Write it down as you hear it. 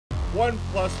1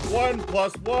 plus 1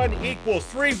 plus 1 equals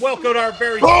 3. Welcome to our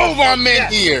very Oh, my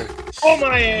man here.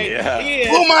 Bomaye. Yeah. He is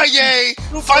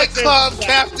Bomaye, Fight Club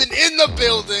captain in the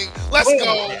building. Let's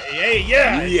go.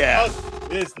 Yeah.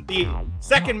 This is the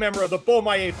second member of the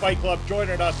Bomaye Fight Club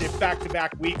joining us in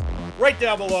back-to-back weeks. Right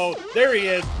down below, there he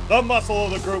is, the muscle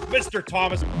of the group, Mr.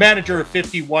 Thomas, manager of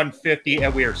 5150,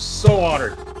 and we are so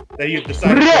honored that you've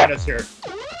decided to join us here.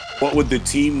 What would the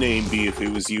team name be if it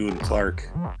was you and Clark?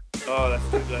 Oh,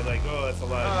 that's good. Like, oh, that's a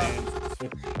lot of names.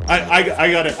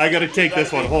 I gotta take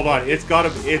this one. Hold on, it's gotta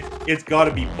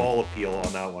be Ball Appeal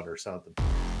on that one or something.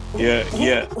 Yeah.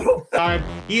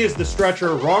 He is the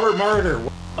stretcher, Robert Martyr.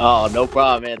 Oh, no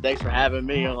problem, man. Thanks for having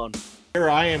me on. Here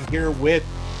I am here with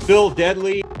Phil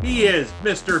Deadly. He is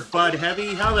Mr. Bud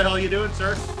Heavy. How the hell you doing,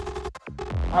 sir?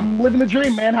 I'm living the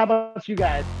dream, man. How about you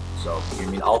guys? So, I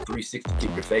mean, all 360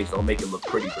 to your face. Don't make it look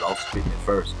pretty, but I'll spit it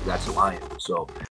first. That's who I am. So,